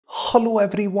Hello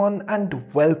everyone and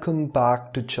welcome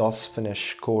back to Just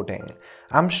Finish Coding.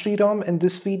 I'm Sriram and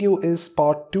this video is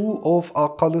part 2 of our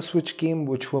color switch game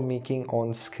which we're making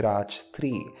on Scratch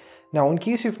 3. Now in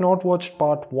case you've not watched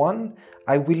part 1,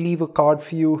 I will leave a card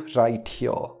for you right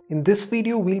here. In this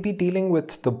video we'll be dealing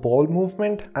with the ball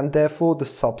movement and therefore the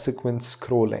subsequent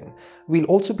scrolling. We'll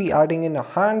also be adding in a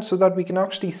hand so that we can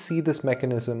actually see this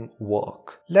mechanism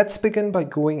work. Let's begin by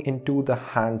going into the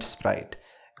hand sprite.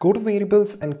 Go to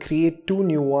variables and create two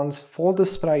new ones for the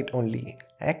sprite only,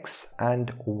 X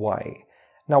and Y.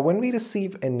 Now when we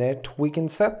receive init, we can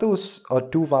set those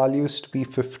two values to be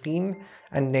 15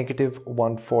 and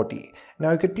 -140.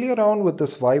 Now you could play around with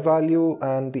this Y value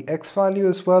and the X value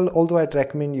as well, although I'd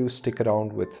recommend you stick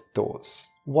around with those.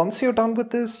 Once you're done with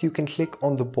this, you can click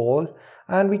on the ball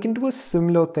and we can do a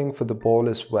similar thing for the ball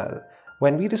as well.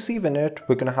 When we receive init,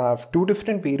 we're going to have two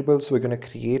different variables we're going to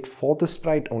create for the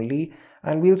sprite only,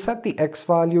 and we'll set the X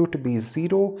value to be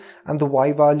 0 and the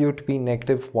Y value to be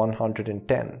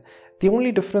 -110. The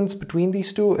only difference between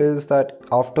these two is that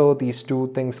after these two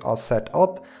things are set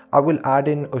up, I will add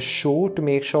in a show to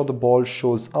make sure the ball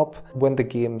shows up when the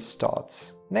game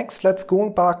starts. Next, let's go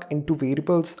back into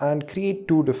variables and create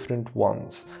two different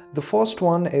ones. The first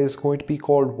one is going to be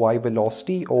called Y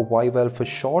velocity or YVEL for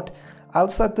short. I'll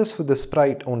set this for the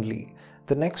sprite only.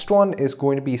 The next one is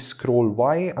going to be scroll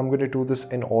Y. I'm going to do this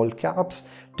in all caps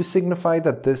to signify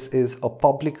that this is a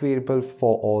public variable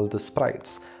for all the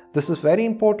sprites. This is very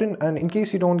important, and in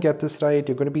case you don't get this right,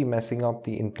 you're going to be messing up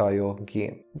the entire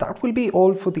game. That will be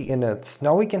all for the inits.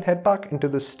 Now we can head back into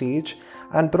the stage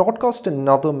and broadcast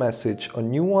another message, a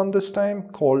new one this time,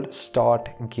 called start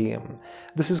game.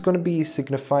 This is going to be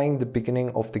signifying the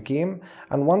beginning of the game,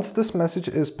 and once this message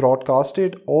is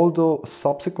broadcasted, all the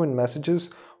subsequent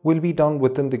messages will be done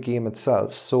within the game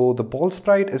itself. So the ball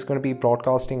sprite is going to be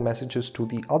broadcasting messages to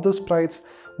the other sprites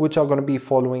which are going to be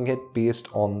following it based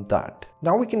on that.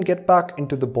 Now we can get back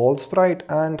into the ball sprite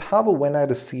and have a when I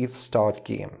receive start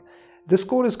game. This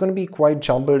code is going to be quite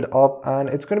jumbled up and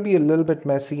it's going to be a little bit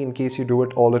messy in case you do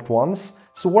it all at once.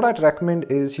 So what I'd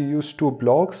recommend is you use two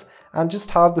blocks and just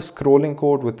have the scrolling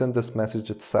code within this message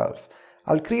itself.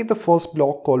 I'll create the first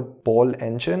block called ball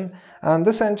engine, and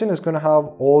this engine is going to have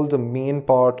all the main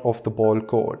part of the ball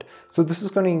code. So this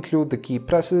is going to include the key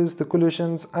presses, the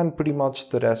collisions, and pretty much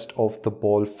the rest of the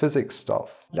ball physics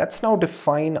stuff. Let's now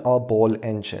define our ball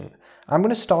engine. I'm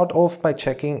going to start off by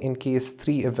checking in case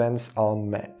three events are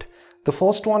met. The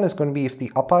first one is going to be if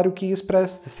the up arrow key is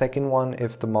pressed, the second one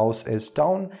if the mouse is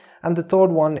down, and the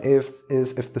third one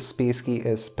is if the space key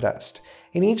is pressed.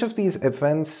 In each of these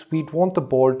events, we'd want the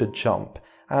ball to jump.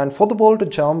 And for the ball to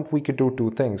jump, we could do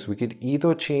two things. We could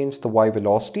either change the Y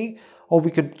velocity or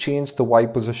we could change the Y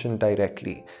position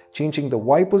directly. Changing the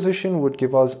Y position would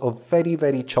give us a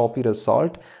very choppy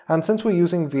result. And since we're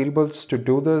using variables to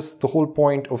do this, the whole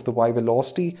point of the Y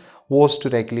velocity was to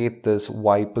regulate this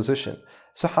Y position.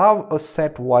 So have a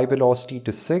set Y velocity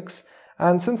to 6.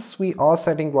 And since we are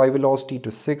setting Y velocity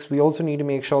to 6, we also need to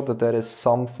make sure that there is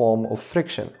some form of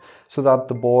friction so that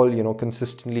the ball,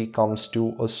 consistently comes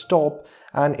to a stop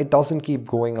and it doesn't keep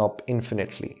going up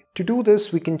infinitely. To do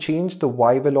this, we can change the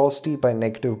Y velocity by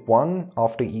 -1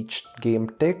 after each game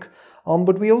tick,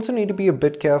 but we also need to be a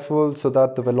bit careful so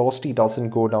that the velocity doesn't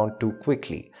go down too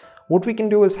quickly. What we can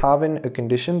do is have in a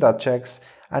condition that checks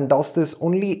and does this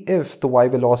only if the Y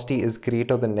velocity is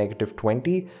greater than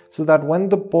 -20, so that when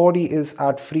the body is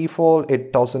at free fall,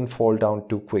 it doesn't fall down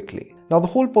too quickly. Now the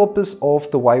whole purpose of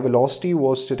the Y velocity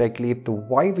was to regulate the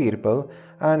Y variable,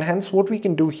 and hence what we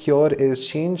can do here is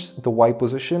change the Y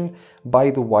position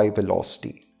by the Y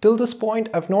velocity. Till this point,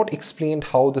 I've not explained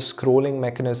how the scrolling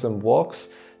mechanism works,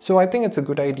 so I think it's a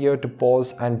good idea to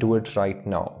pause and do it right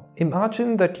now.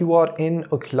 Imagine that you are in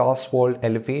a glass-walled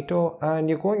elevator and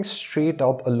you're going straight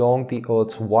up along the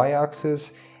Earth's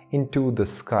y-axis into the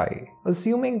sky.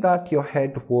 Assuming that your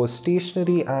head was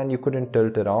stationary and you couldn't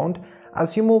tilt around,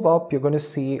 as you move up, you're going to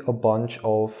see a bunch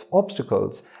of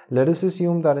obstacles. Let us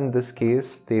assume that in this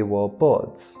case, they were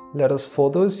birds. Let us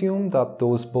further assume that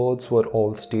those birds were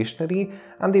all stationary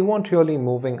and they weren't really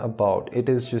moving about. It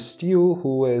is just you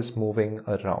who is moving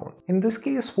around. In this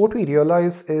case, what we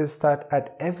realize is that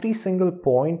at every single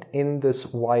point in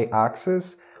this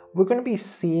y-axis, we're going to be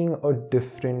seeing a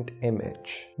different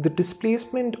image. The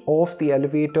displacement of the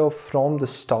elevator from the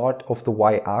start of the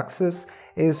y-axis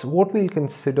is what we'll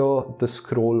consider the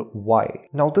scroll Y.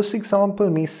 Now this example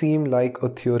may seem like a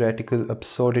theoretical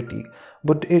absurdity,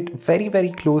 but it very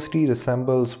closely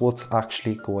resembles what's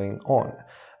actually going on.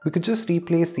 We could just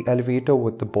replace the elevator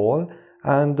with the ball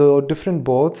and the different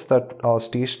birds that are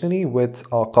stationary with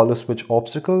our color switch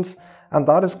obstacles, and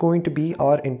that is going to be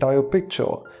our entire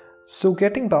picture. So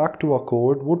getting back to our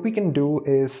code, what we can do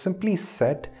is simply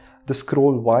set the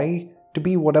scroll Y to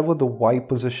be whatever the Y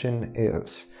position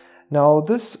is. Now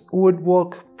this would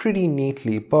work pretty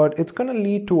neatly, but it's going to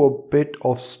lead to a bit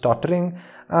of stuttering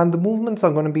and the movements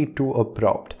are going to be too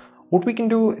abrupt. What we can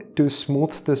do to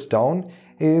smooth this down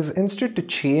is instead to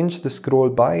change the scroll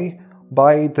by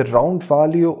the round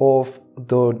value of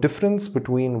the difference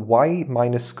between Y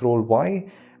minus scroll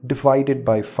Y divided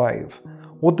by 5.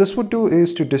 What this would do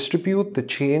is to distribute the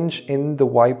change in the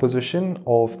Y position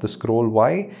of the scroll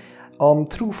Y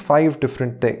through 5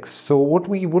 different ticks. So what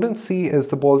we wouldn't see is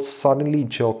the ball suddenly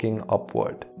jerking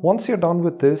upward. Once you're done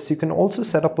with this, you can also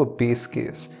set up a base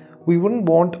case. We wouldn't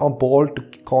want our ball to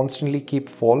constantly keep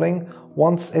falling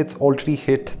once it's already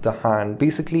hit the hand,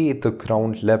 basically at the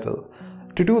ground level.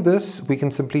 To do this, we can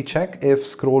simply check if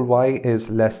scroll Y is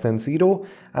less than 0,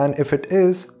 and if it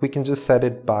is, we can just set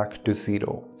it back to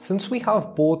 0. Since we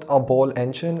have both our ball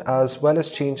engine as well as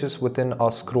changes within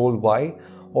our scroll Y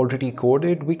already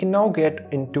coded, we can now get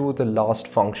into the last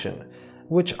function,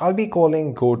 which I'll be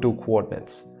calling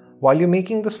goToCoordinates. While you're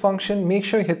making this function, make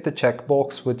sure you hit the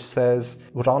checkbox which says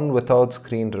run without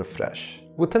screen refresh.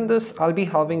 Within this, I'll be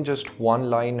having just one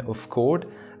line of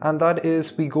code, and that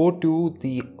is we go to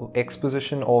the x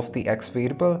position of the x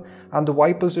variable and the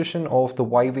y position of the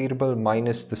y variable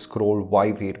minus the scroll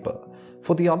y variable.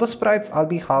 For the other sprites, I'll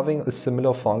be having a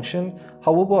similar function.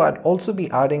 However, I'd also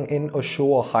be adding in a show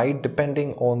or hide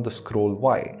depending on the scroll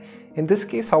Y. In this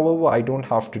case, however, I don't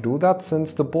have to do that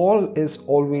since the ball is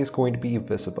always going to be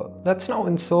visible. Let's now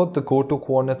insert the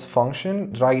goToCoordinates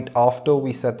function right after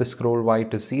we set the scroll Y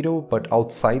to 0 but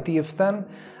outside the if then.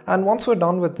 And once we're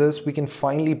done with this, we can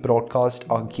finally broadcast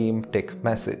our game tick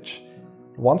message.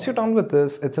 Once you're done with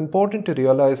this, it's important to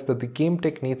realize that the game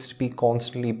tick needs to be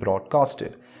constantly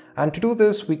broadcasted. And to do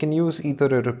this, we can use either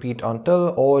a repeat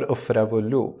until or a forever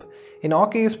loop. In our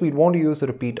case, we'd want to use a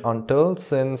repeat until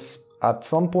since at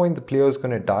some point the player is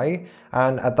going to die,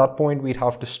 and at that point we'd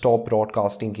have to stop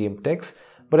broadcasting game ticks.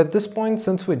 But at this point,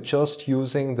 since we're just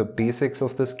using the basics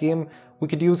of this game, we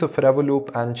could use a forever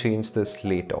loop and change this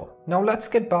later. Now let's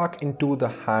get back into the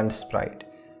hand sprite.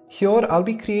 Here I'll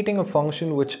be creating a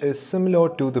function which is similar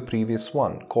to the previous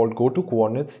one called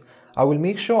goToCoordinates. I will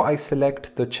make sure I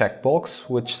select the checkbox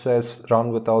which says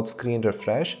run without screen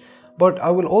refresh, but I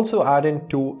will also add in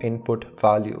 2 input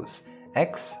values,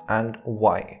 x and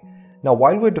y. Now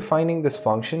while we're defining this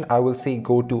function, I will say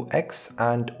go to x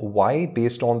and y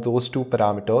based on those 2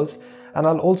 parameters, and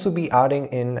I'll also be adding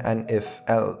in an if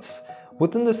else.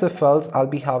 Within this if else, I'll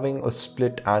be having a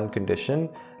split and condition,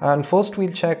 and first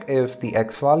we'll check if the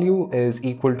x value is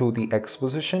equal to the x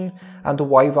position and the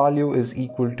y value is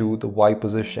equal to the y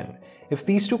position. If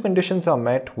these 2 conditions are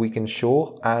met, we can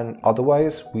show, and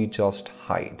otherwise we just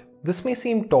hide. This may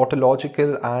seem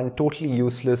tautological and totally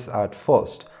useless at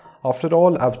first. After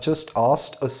all, I've just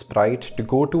asked a sprite to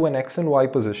go to an x and y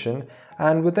position,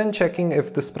 and within checking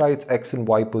if the sprite's x and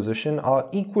y position are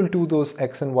equal to those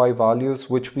x and y values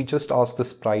which we just asked the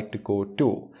sprite to go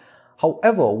to.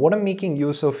 However, what I'm making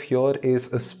use of here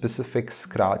is a specific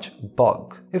Scratch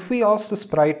bug. If we ask the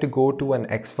sprite to go to an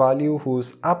x value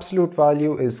whose absolute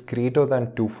value is greater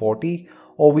than 240,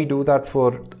 or we do that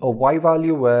for a y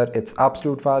value where its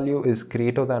absolute value is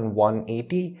greater than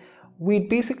 180, we'd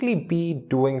basically be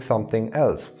doing something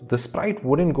else. The sprite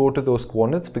wouldn't go to those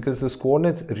coordinates because those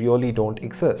coordinates really don't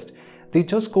exist. They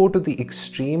just go to the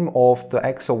extreme of the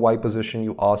x or y position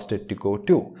you asked it to go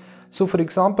to. So for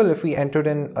example, if we entered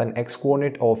in an x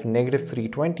coordinate of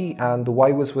 -320 and the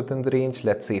y was within the range,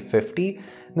 let's say 50,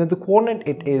 then the coordinate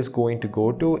it is going to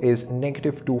go to is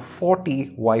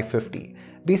 -240 y50.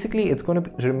 Basically, it's going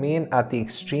to remain at the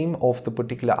extreme of the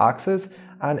particular axis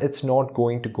and it's not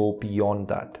going to go beyond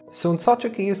that. So in such a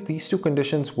case, these 2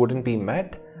 conditions wouldn't be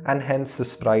met and hence the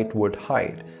sprite would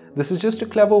hide. This is just a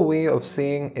clever way of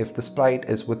saying if the sprite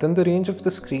is within the range of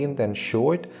the screen, then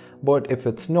show it, but if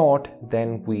it's not,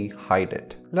 then we hide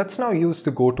it. Let's now use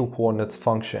the goToCoordinates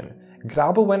function.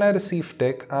 Grab a when I receive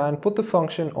tick and put the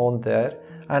function on there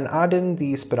and add in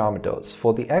these parameters.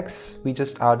 For the x, we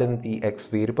just add in the x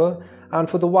variable, and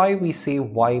for the y, we say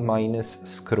y minus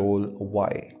scroll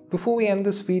y. Before we end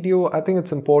this video, I think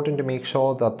it's important to make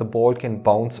sure that the ball can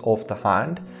bounce off the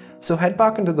hand. So head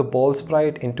back into the ball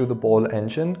sprite into the ball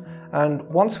engine, and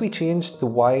once we change the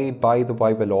y by the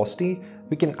y velocity,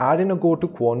 we can add in a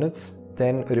goToCoordinates,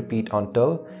 then repeat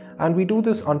until, and we do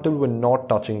this until we're not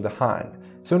touching the hand.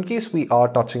 So in case we are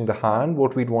touching the hand,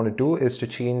 what we'd want to do is to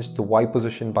change the y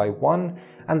position by 1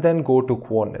 and then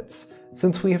goToCoordinates.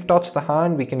 Since we have touched the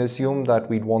hand, we can assume that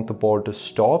we'd want the ball to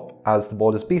stop as the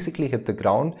ball has basically hit the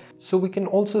ground. So we can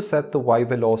also set the y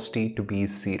velocity to be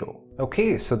 0.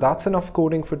 Okay, so that's enough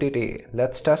coding for today.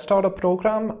 Let's test out a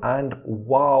program and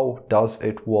wow, does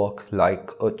it work like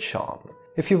a charm.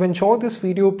 If you've enjoyed this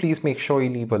video, please make sure you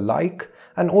leave a like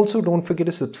and also don't forget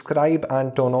to subscribe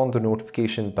and turn on the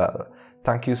notification bell.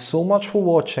 Thank you so much for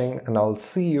watching and I'll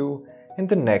see you in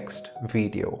the next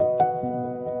video.